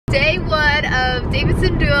Day 1 of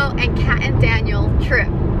Davidson Duo and Kat and Daniel trip.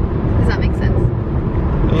 Does that make sense?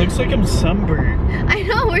 It looks like I'm sunburned. I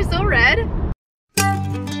know, we're so red.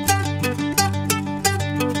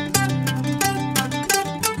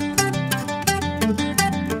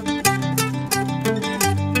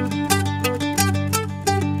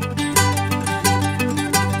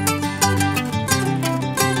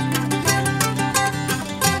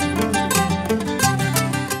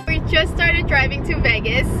 Just started driving to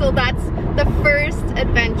Vegas, so that's the first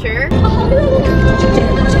adventure.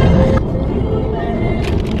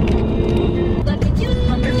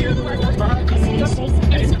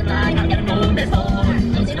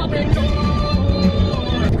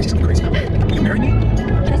 You marry me?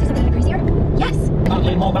 Can I say something crazier? Yes!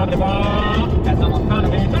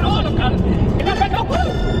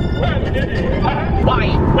 Why?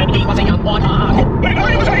 When he was a young warthog. When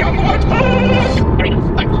I was a young warthog! Very nice.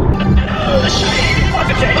 Thanks. The shade was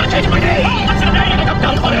a change. I changed my name. What's the name? I come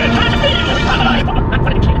down on it. Can't feel alive. Not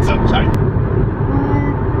for the kids. So sorry.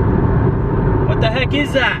 What the heck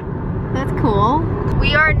is that? That's cool.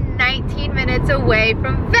 We are 19 minutes away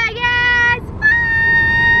from Vegas!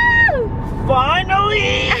 Woo!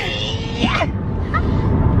 Finally!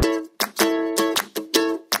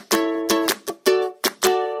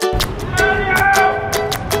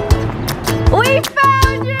 We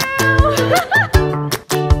found you!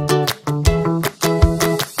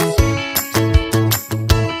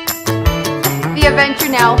 The adventure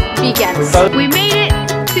now begins. We made it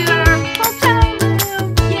to our hotel room!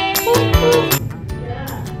 Yay!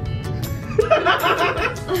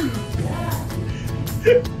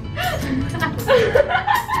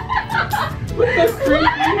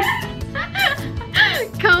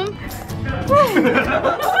 Come.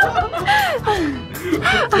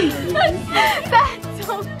 That's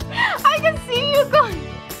so. I can see you going.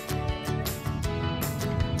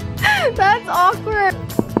 That's awkward.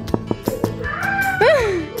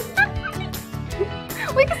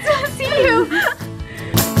 We can still see you.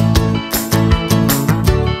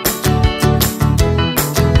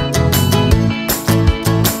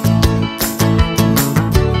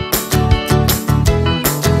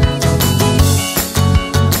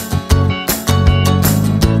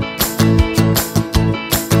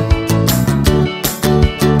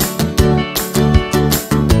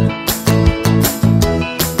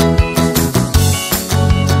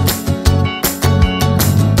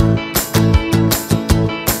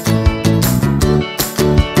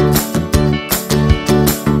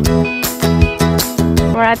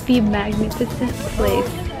 We're at the magnificent place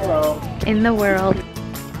in the world.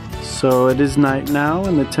 So it is night now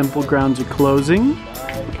and the temple grounds are closing.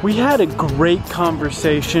 We had a great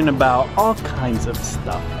conversation about all kinds of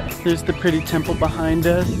stuff. There's the pretty temple behind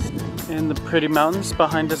us and the pretty mountains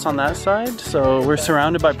behind us on that side. So we're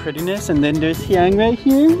surrounded by prettiness, and then there's Hyang right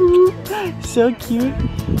here. So cute.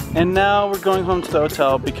 And now we're going home to the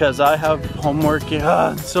hotel because I have homework.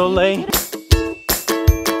 It's so late.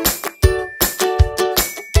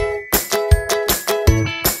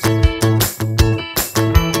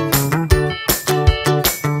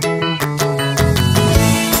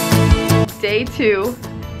 Day 2,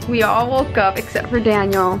 we all woke up except for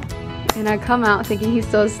Daniel, and I come out thinking he's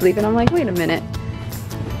still asleep, and I'm like, wait a minute,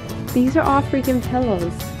 these are all freaking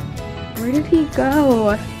pillows. Where did he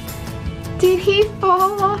go? Did he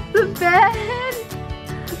fall off the bed?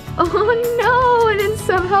 Oh no, and then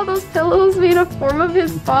somehow those pillows made a form of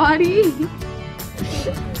his body.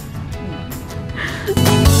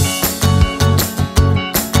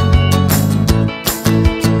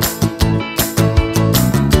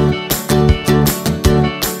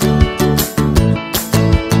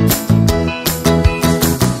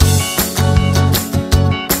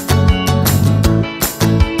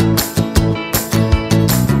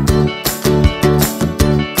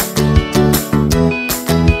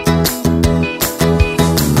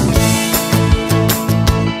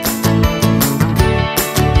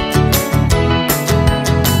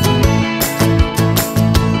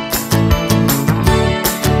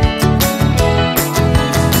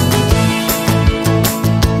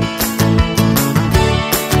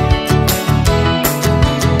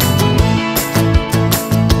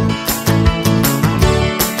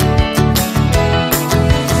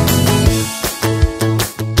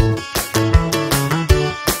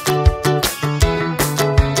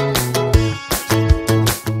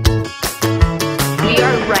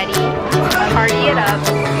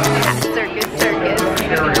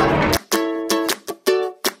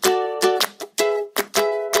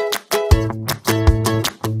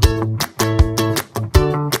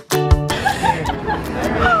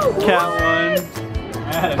 Cat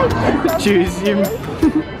one. Choose you.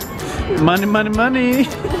 Money, money, money.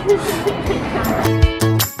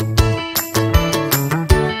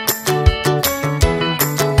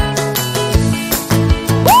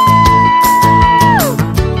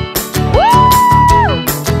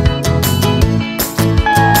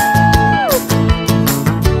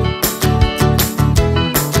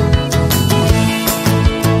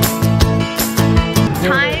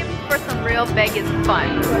 Time for some real Vegas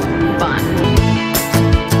fun.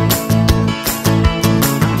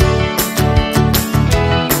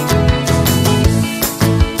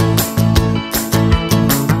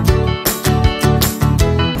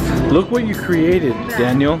 Look what you created,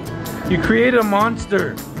 Daniel. You created a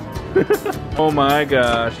monster. Oh my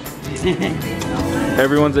gosh.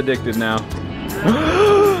 Everyone's addicted now.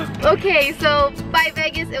 Okay, so bye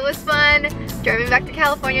Vegas, it was fun. Driving back to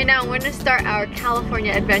California now. We're gonna start our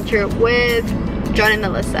California adventure with John and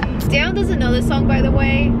Alyssa. Daniel doesn't know this song, by the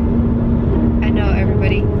way. I know,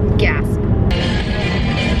 everybody gasp.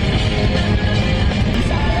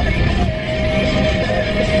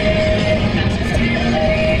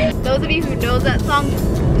 Those of you who knows that song,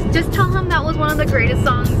 just tell him that was one of the greatest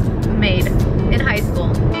songs made in high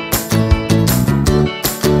school.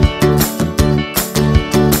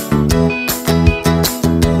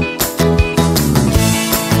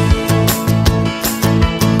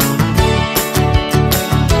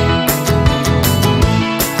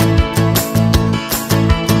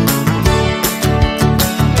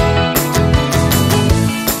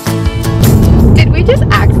 Just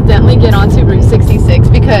accidentally get onto Route 66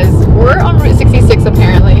 because we're on Route 66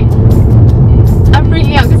 apparently. I'm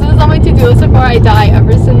freaking out because this is on my to-do list before I die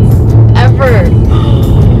ever.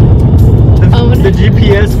 The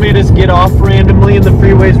GPS made us get off randomly and the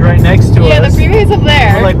freeway's right next to us. Yeah, the freeway's up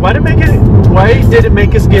there. We're like, why did it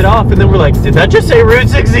make us get off? And then we're like, did that just say Route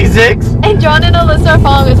 66? And John and Alyssa are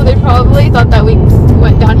following us, so they probably thought that we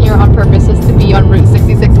went down here on purpose just to be on Route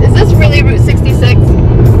 66. Is this really Route 66?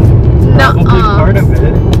 Probably part of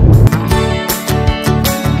it.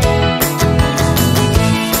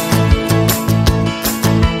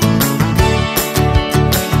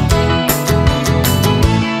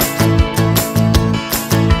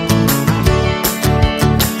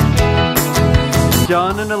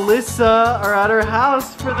 John and Alyssa are at our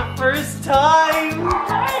house for the first time.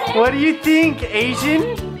 What do you think,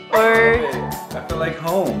 Asian? Or I feel like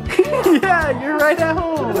home. yeah, you're right at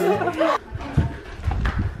home.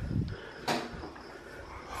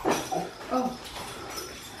 Oh,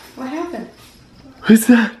 what happened? What's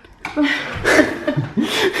that?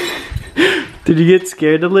 Did you get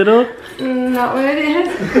scared a little? Not what it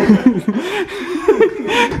is.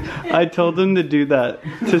 I told him to do that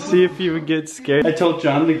to see if he would get scared. I told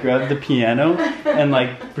John to grab the piano and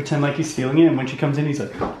like pretend like he's stealing it, and when she comes in, he's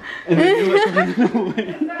like, and then he was running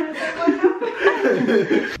away.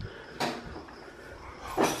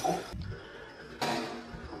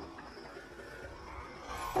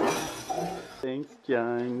 Thanks,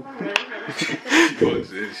 John.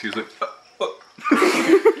 She was like,